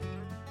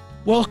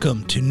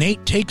Welcome to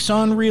Nate Takes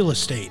on Real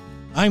Estate.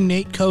 I'm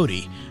Nate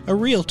Cody, a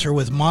realtor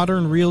with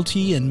Modern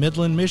Realty in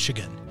Midland,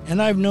 Michigan, and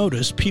I've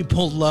noticed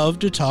people love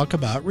to talk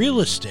about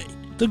real estate,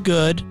 the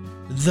good,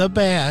 the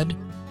bad,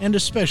 and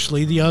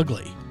especially the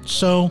ugly.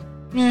 So,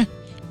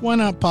 why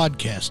not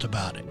podcast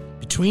about it?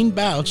 Between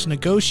bouts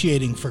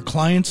negotiating for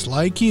clients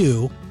like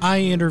you, I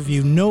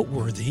interview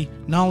noteworthy,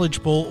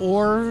 knowledgeable,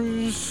 or,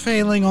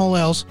 failing all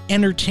else,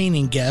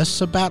 entertaining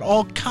guests about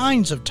all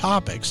kinds of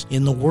topics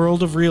in the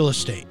world of real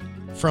estate.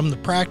 From the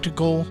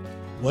practical,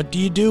 what do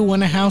you do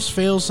when a house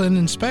fails an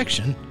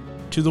inspection,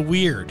 to the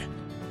weird,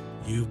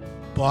 you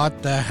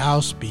bought the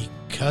house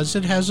because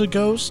it has a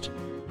ghost?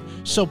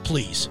 So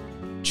please,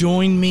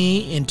 join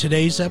me in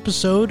today's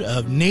episode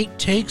of Nate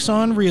Takes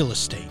on Real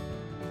Estate.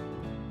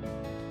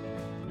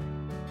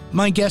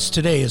 My guest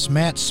today is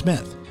Matt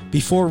Smith.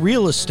 Before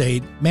real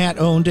estate, Matt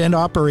owned and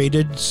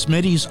operated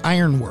Smitty's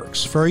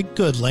Ironworks for a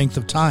good length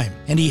of time,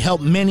 and he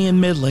helped many in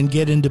Midland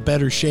get into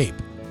better shape.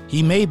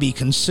 He may be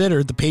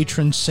considered the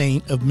patron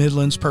saint of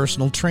Midland's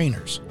personal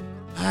trainers.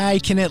 I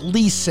can at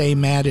least say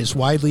Matt is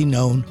widely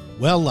known,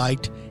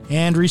 well-liked,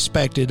 and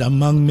respected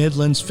among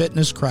Midland's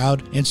fitness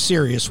crowd and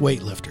serious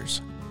weightlifters.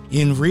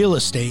 In real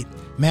estate,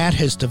 Matt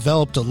has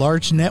developed a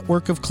large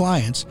network of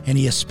clients, and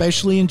he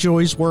especially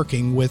enjoys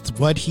working with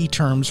what he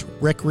terms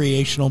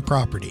recreational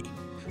property,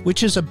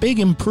 which is a big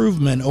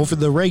improvement over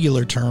the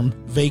regular term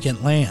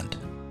vacant land.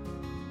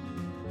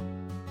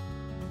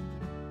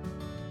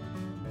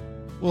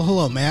 Well,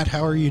 hello, Matt.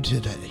 How are you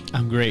today?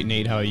 I'm great,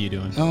 Nate. How are you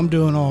doing? I'm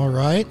doing all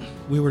right.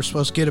 We were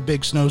supposed to get a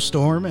big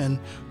snowstorm, and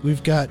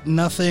we've got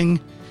nothing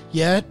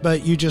yet,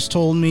 but you just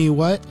told me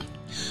what?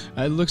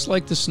 It looks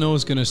like the snow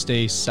is going to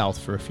stay south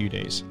for a few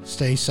days.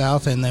 Stay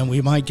south, and then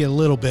we might get a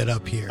little bit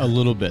up here. A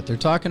little bit. They're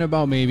talking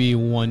about maybe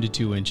 1 to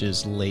 2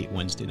 inches late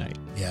Wednesday night.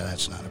 Yeah,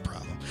 that's not a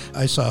problem.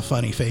 I saw a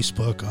funny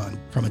Facebook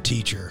from a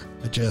teacher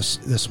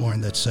just this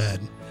morning that said,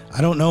 I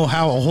don't know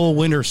how a whole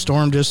winter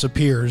storm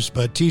disappears,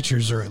 but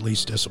teachers are at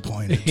least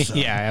disappointed. So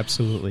yeah,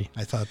 absolutely.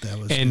 I thought that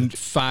was And good.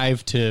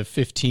 5 to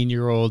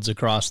 15-year-olds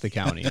across the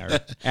county are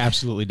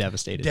absolutely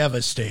devastated.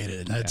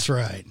 Devastated. That's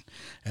right.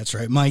 That's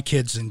right. My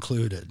kids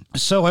included.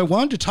 So I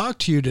wanted to talk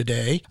to you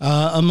today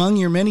among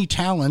your many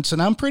talents,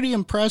 and I'm pretty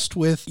impressed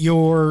with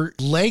your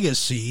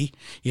legacy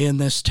in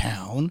this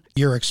town,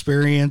 your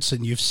experience,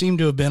 and you seem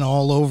to have been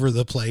all over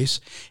the place,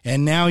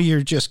 and now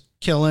you're just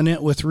killing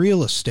it with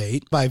real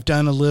estate. I've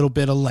done a little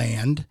bit of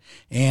land,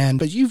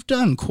 but you've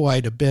done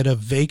quite a bit of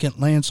vacant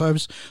land, so I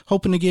was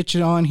hoping to get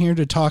you on here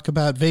to talk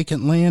about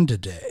vacant land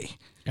today.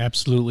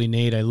 Absolutely,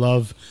 Nate. I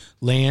love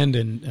land,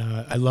 and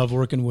I love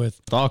working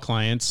with all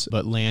clients,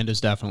 but land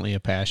is definitely a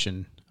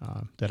passion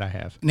that I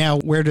have. Now,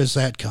 where does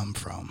that come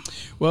from?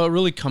 Well, it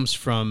really comes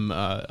from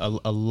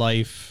a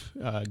life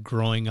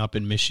growing up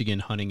in Michigan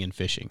hunting and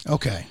fishing.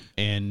 Okay.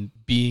 And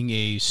being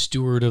a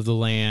steward of the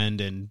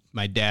land, and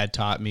my dad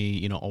taught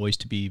me, always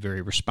to be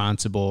very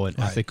responsible and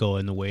ethical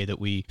in the way that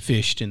we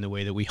fished and the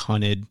way that we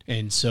hunted.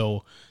 And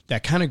so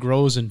that kind of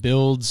grows and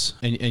builds,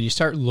 and you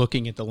start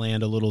looking at the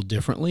land a little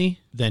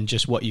differently than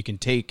just what you can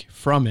take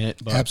from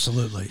it. But,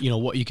 absolutely.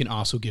 What you can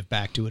also give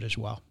back to it as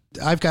well.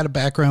 I've got a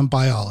background in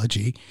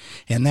biology,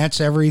 and that's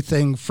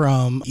everything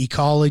from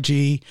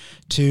ecology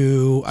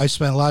to I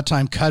spent a lot of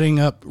time cutting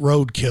up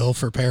roadkill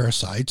for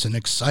parasites and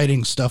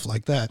exciting stuff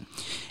like that.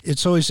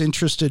 It's always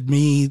interested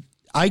me.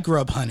 I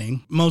grew up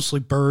hunting, mostly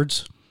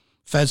birds,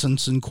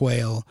 pheasants and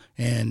quail,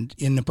 and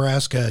in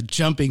Nebraska,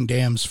 jumping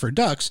dams for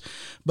ducks.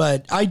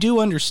 But I do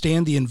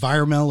understand the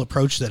environmental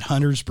approach that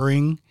hunters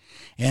bring,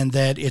 and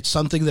that it's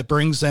something that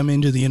brings them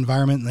into the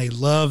environment, and they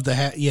love the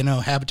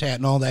habitat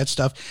and all that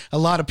stuff. A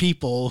lot of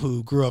people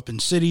who grew up in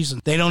cities,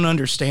 and they don't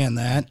understand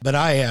that, but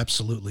I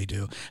absolutely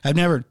do. I've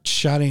never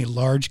shot any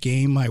large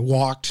game. I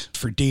walked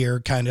for deer,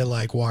 kind of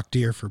like walk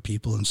deer for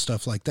people and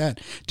stuff like that.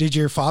 Did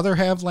your father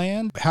have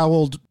land? How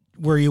old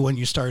were you when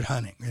you started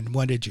hunting, and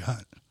when did you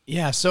hunt?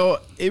 Yeah, so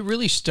it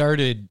really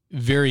started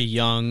very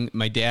young.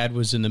 My dad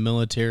was in the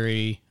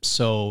military,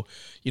 so,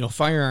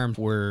 firearms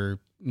were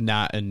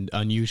not an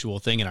unusual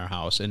thing in our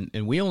house. And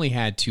we only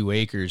had 2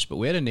 acres, but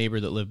we had a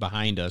neighbor that lived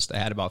behind us that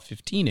had about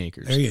 15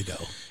 acres. There you go.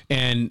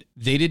 And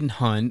they didn't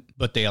hunt,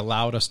 but they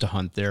allowed us to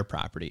hunt their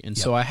property. And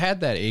so I had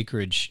that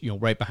acreage,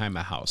 right behind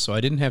my house. So I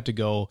didn't have to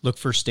go look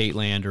for state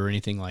land or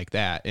anything like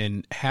that.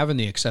 And having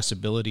the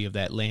accessibility of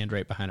that land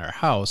right behind our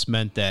house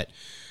meant that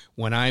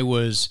when I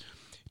was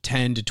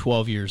 10 to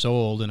 12 years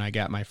old and I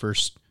got my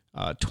first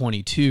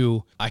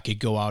 22, I could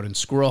go out and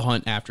squirrel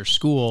hunt after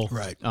school.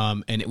 Right.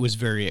 And it was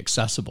very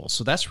accessible.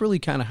 So that's really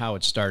kind of how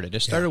it started.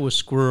 It started with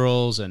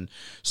squirrels and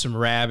some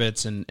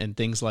rabbits and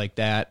things like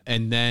that.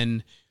 And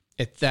then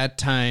at that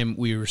time,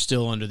 we were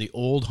still under the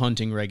old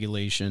hunting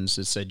regulations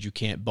that said you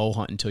can't bow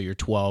hunt until you're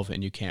 12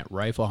 and you can't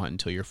rifle hunt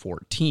until you're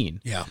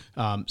 14. Yeah.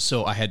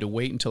 So I had to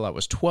wait until I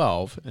was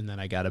 12, and then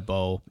I got a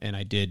bow, and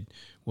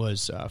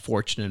was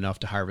fortunate enough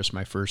to harvest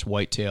my first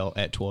whitetail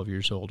at 12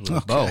 years old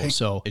with a bow.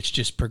 So it's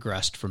just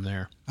progressed from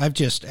there. I've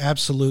just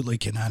absolutely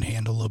cannot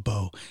handle a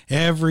bow.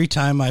 Every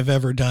time I've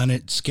ever done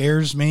it,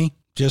 scares me.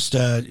 just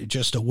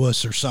a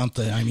wuss or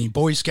something. I mean,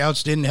 Boy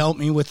Scouts didn't help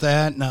me with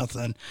that,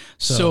 nothing.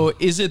 So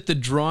is it the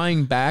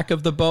drawing back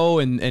of the bow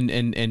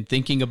and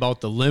thinking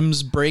about the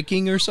limbs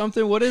breaking or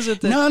something? What is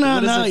it? No.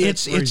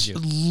 It's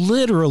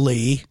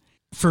literally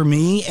for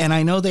me, and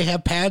I know they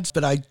have pads,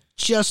 but I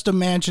just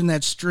imagine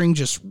that string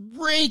just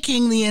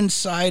raking the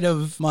inside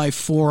of my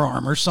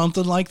forearm or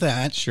something like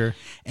that. Sure.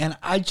 And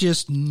I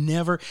just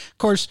never, of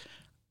course,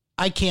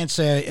 I can't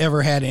say I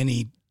ever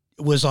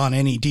was on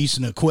any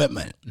decent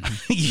equipment,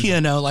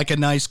 like a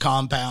nice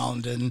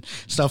compound and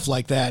stuff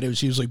like that. It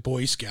was usually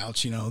Boy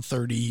Scouts,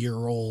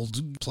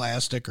 30-year-old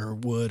plastic or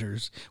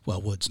wood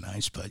wood's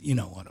nice, but you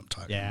know what I'm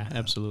talking about. Yeah,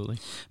 absolutely.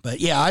 But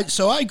yeah,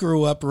 so I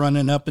grew up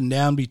running up and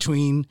down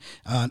between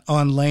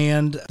on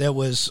land that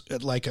was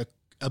like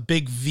a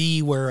big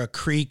V where a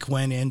creek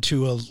went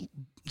into a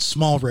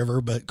small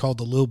river, but called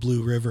the Little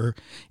Blue River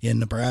in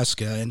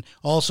Nebraska, and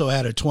also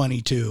had a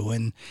 22.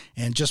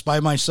 And just by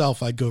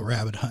myself, I'd go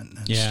rabbit hunting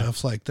and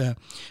stuff like that.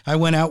 I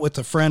went out with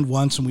a friend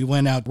once, and we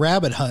went out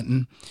rabbit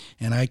hunting,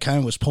 and I kind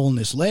of was pulling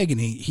his leg, and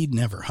he'd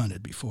never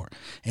hunted before.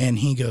 And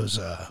he goes,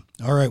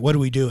 all right, what do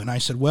we do? And I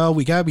said, well,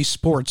 we got to be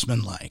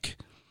sportsmanlike.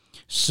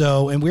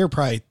 So, and we were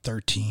probably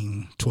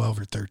 12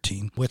 or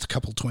 13 with a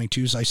couple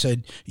 22s. I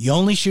said, you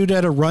only shoot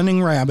at a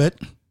running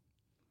rabbit,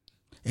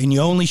 and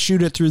you only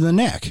shoot it through the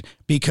neck,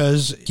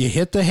 because you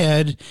hit the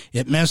head,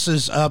 it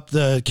messes up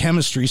the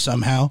chemistry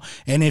somehow.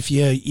 And if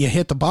you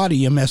hit the body,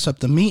 you mess up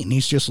the meat. And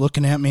he's just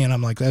looking at me, and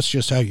I'm like, that's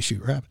just how you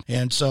shoot rabbit.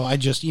 And so I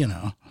just,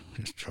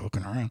 just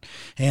joking around.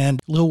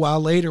 And a little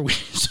while later, we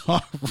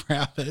saw a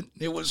rabbit.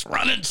 It was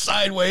running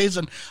sideways,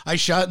 and I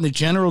shot in the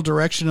general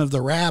direction of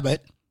the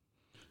rabbit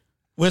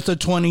with a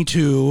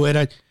 22, and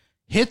I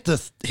hit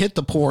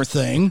the poor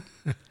thing.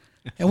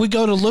 And we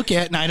go to look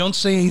at, and I don't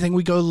say anything.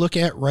 We go to look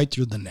at right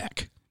through the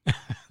neck.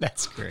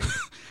 That's great.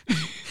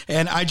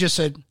 And I just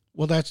said,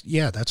 well, that's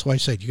why I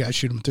said you guys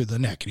shoot him through the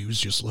neck. And he was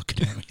just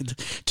looking at me.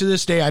 To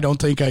this day, I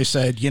don't think I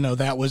said,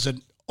 that was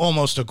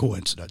almost a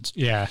coincidence.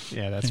 Yeah,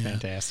 that's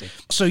fantastic.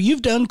 So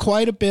you've done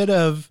quite a bit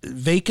of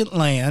vacant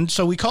land.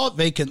 So we call it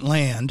vacant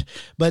land,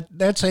 but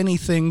that's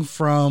anything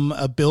from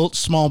a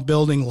small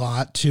building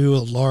lot to a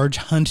large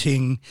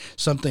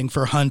something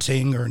for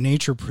hunting or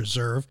nature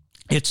preserve.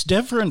 It's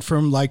different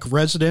from like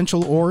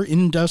residential or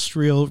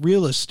industrial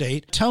real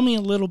estate. Tell me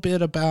a little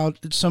bit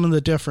about some of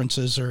the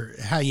differences or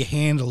how you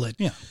handle it.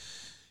 Yeah.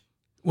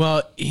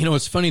 Well,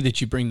 it's funny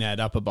that you bring that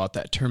up about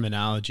that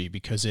terminology,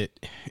 because it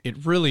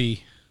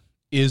really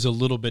is a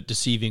little bit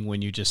deceiving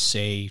when you just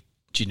say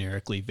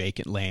generically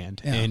vacant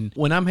land. Yeah. And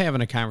when I'm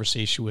having a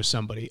conversation with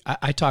somebody,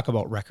 I talk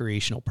about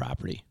recreational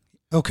property.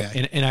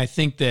 Okay. And I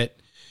think that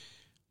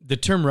the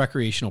term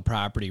recreational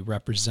property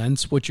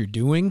represents what you're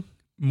doing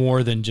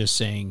more than just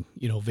saying,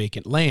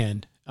 vacant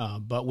land.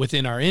 But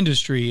within our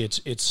industry,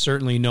 it's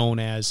certainly known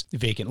as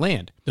vacant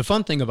land. The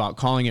fun thing about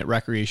calling it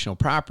recreational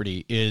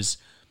property is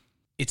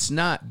it's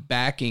not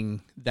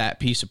backing that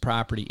piece of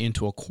property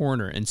into a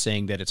corner and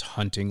saying that it's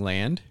hunting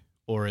land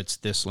or it's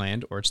this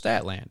land or it's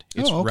that land.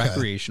 It's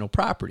recreational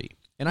property.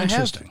 And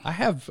I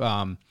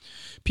have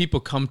people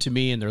come to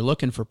me and they're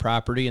looking for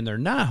property, and they're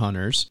not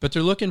hunters, but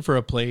they're looking for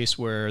a place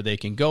where they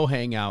can go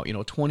hang out,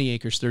 20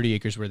 acres, 30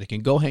 acres, where they can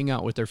go hang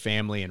out with their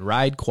family and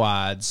ride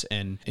quads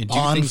and do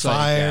things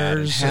like that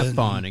and have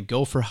fun and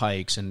go for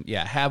hikes and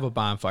have a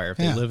bonfire if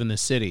they live in the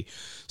city.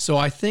 So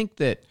I think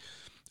that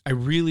I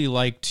really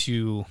like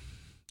to,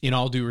 in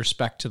all due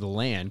respect to the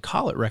land,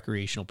 call it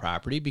recreational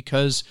property,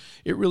 because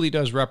it really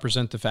does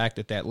represent the fact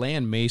that that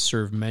land may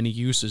serve many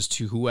uses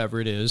to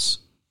whoever it is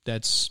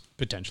that's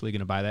potentially going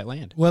to buy that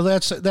land. Well,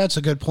 that's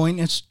a good point.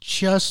 It's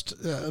just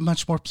a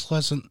much more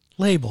pleasant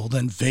label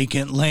than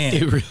vacant land.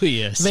 It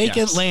really is.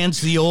 Vacant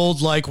land's the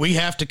old, like, we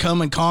have to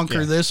come and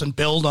conquer this and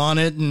build on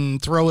it and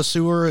throw a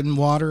sewer and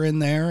water in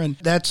there. And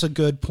that's a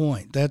good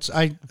point.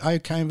 I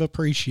kind of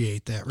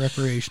appreciate that,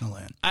 recreational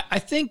land. I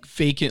think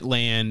vacant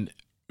land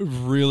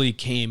really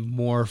came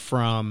more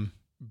from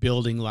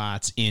building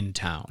lots in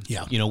town.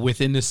 Yeah.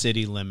 Within the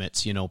city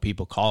limits,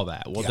 people call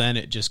that. Well, then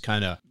it just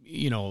kind of,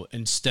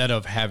 instead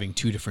of having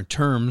two different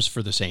terms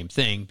for the same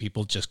thing,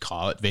 people just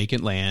call it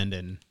vacant land,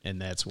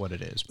 and that's what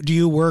it is. Do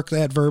you work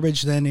that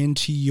verbiage then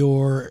into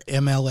your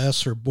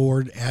MLS or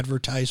board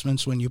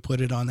advertisements when you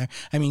put it on there?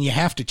 I mean, you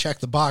have to check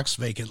the box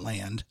vacant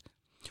land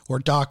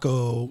or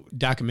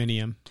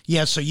Documinium.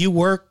 Yeah, so you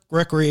work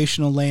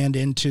recreational land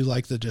into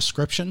like the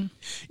description?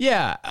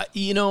 Yeah,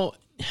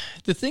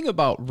 the thing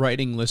about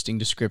writing listing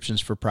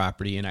descriptions for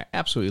property, and I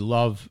absolutely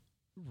love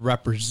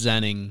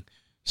representing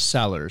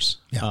sellers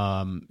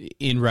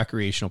in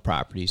recreational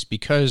properties,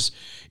 because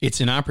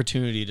it's an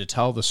opportunity to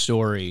tell the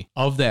story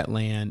of that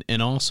land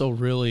and also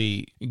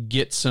really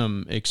get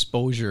some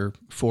exposure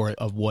for it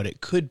of what it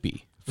could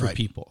be for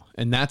people.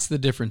 And that's the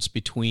difference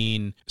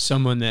between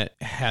someone that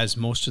has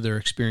most of their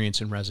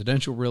experience in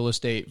residential real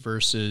estate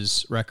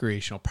versus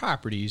recreational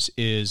properties,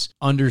 is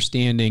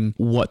understanding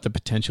what the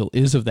potential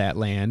is of that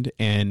land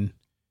and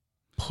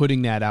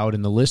putting that out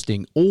in the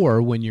listing.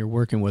 Or when you're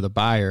working with a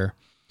buyer,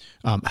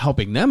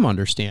 helping them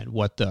understand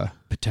what the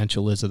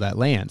potential is of that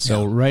land.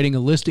 So writing a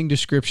listing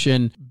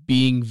description,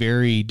 being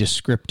very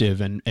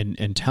descriptive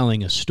and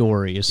telling a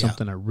story is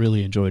something I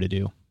really enjoy to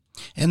do.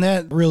 And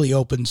that really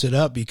opens it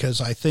up,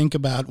 because I think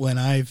about when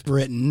I've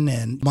written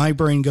and my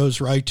brain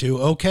goes right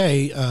to,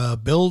 okay,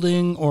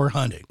 building or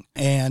hunting.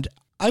 And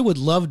I would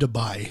love to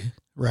buy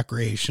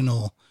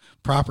recreational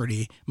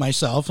property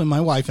myself, and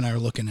my wife and I are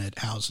looking at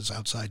houses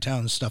outside town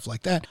and stuff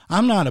like that.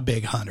 I'm not a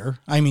big hunter.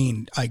 I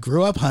mean, I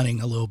grew up hunting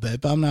a little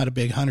bit, but I'm not a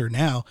big hunter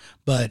now.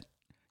 But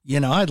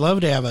I'd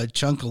love to have a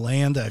chunk of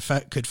land that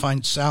I could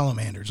find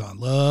salamanders on.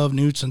 Love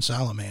newts and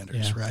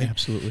salamanders, right?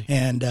 Absolutely.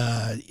 And,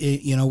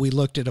 we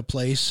looked at a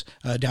place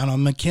down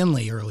on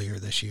McKinley earlier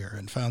this year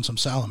and found some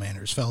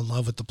salamanders, fell in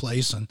love with the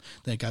place, and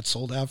they got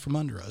sold out from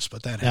under us.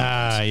 But that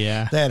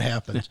happens. That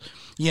happens.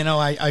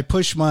 I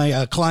push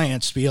my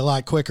clients to be a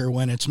lot quicker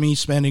when it's me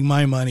spending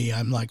my money.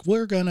 I'm like,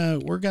 we're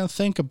gonna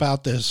think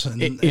about this.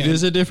 And it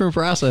is a different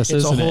process,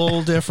 it's isn't it? It's a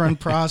whole different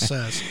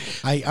process.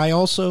 I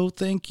also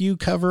think you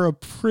cover a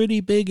pretty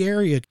big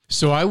area.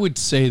 So I would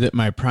say that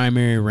my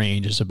primary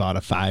range is about a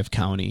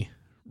 5-county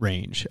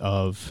range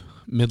of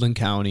Midland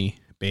County,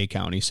 Bay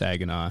County,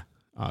 Saginaw,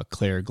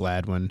 Clare,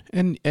 Gladwin,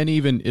 and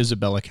even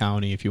Isabella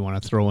County if you want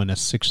to throw in a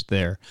 6th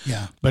there.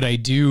 Yeah. But I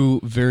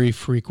do very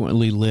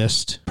frequently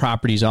list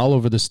properties all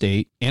over the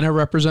state, and I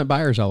represent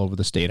buyers all over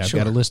the state. I've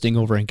got a listing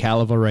over in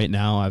Caliva right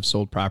now. I've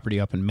sold property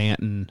up in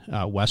Manton,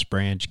 West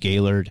Branch,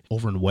 Gaylord,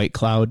 over in White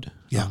Cloud.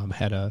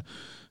 Had a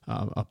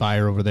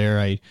buyer over there.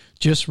 I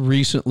just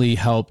recently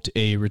helped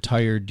a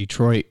retired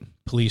Detroit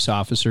police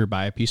officer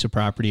buy a piece of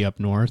property up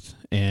north,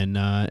 and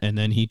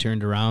then he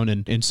turned around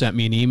and sent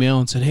me an email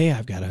and said, "Hey,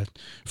 I've got a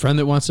friend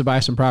that wants to buy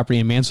some property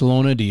in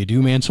Mansalona. Do you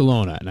do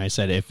Mansalona?" And I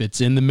said, "If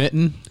it's in the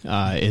mitten,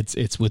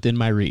 it's within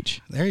my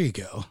reach." There you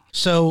go.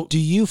 So do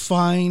you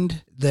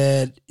find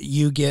that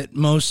you get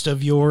most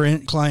of your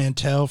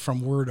clientele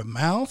from word of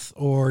mouth,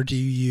 or do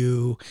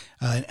you,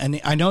 and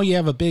I know you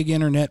have a big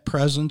internet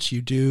presence,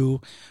 you do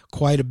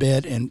quite a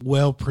bit and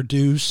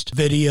well-produced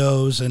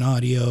videos and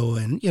audio,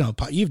 and,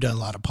 you've done a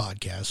lot of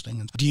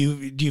podcasting. Do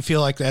you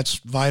feel like that's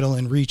vital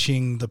in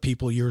reaching the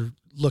people you're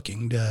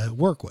looking to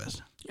work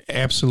with?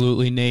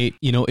 Absolutely, Nate.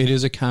 It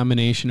is a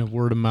combination of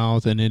word of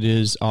mouth, and it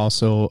is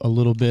also a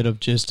little bit of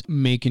just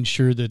making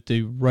sure that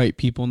the right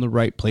people in the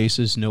right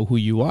places know who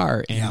you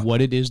are and what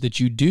it is that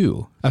you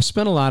do. I've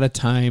spent a lot of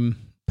time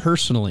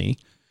personally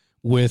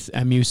with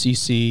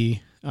MUCC,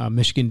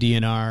 Michigan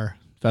DNR,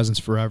 Pheasants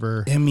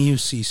Forever.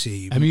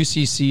 MUCC.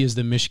 MUCC is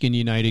the Michigan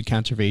United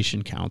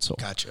Conservation Council.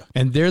 Gotcha.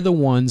 And they're the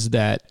ones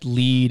that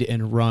lead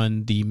and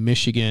run the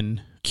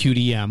Michigan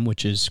QDM,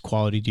 which is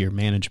Quality Deer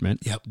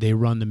Management. Yep. They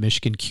run the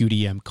Michigan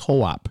QDM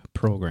Co-op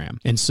program.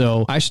 And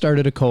so I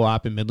started a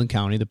co-op in Midland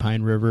County, the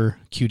Pine River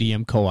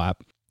QDM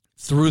Co-op.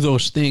 Through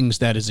those things,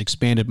 that has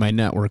expanded my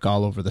network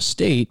all over the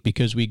state,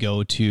 because we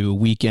go to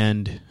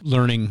weekend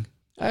learning,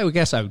 I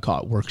guess I would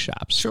call it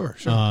workshops. Sure.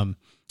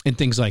 And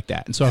things like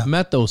that. And so I've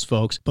met those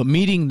folks, but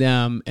meeting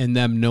them and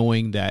them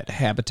knowing that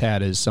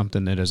habitat is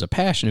something that is a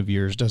passion of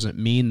yours doesn't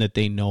mean that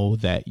they know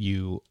that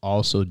you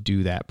also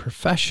do that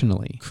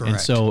professionally. Correct.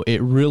 And so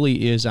it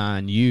really is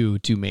on you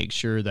to make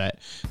sure that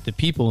the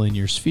people in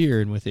your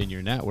sphere and within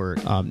your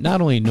network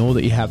not only know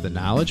that you have the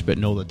knowledge, but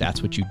know that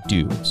that's what you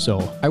do.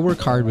 So I work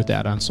hard with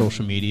that on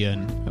social media,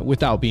 and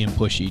without being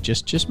pushy,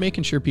 just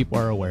making sure people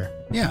are aware.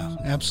 Yeah,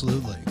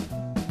 absolutely.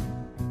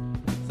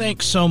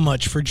 Thanks so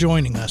much for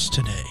joining us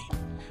today.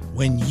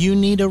 When you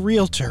need a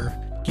realtor,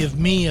 give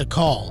me a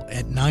call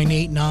at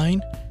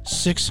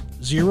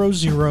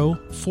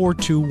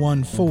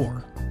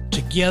 989-600-4214.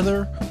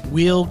 Together,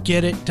 we'll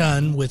get it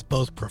done with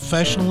both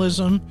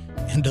professionalism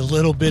and a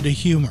little bit of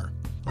humor.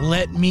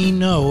 Let me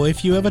know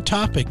if you have a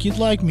topic you'd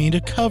like me to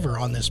cover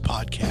on this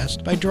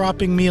podcast by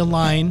dropping me a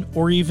line,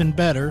 or even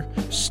better,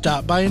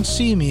 stop by and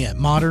see me at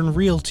Modern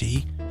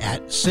Realty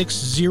at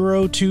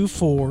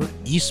 6024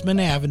 Eastman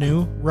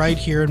Avenue, right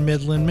here in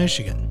Midland,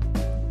 Michigan.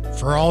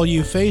 For all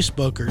you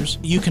Facebookers,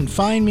 you can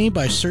find me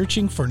by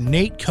searching for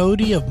Nate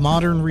Cody of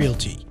Modern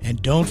Realty.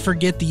 And don't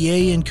forget the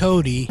A in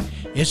Cody.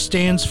 It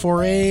stands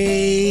for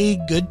a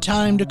good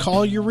time to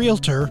call your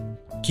realtor.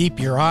 Keep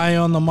your eye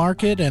on the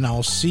market, and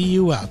I'll see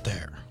you out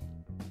there.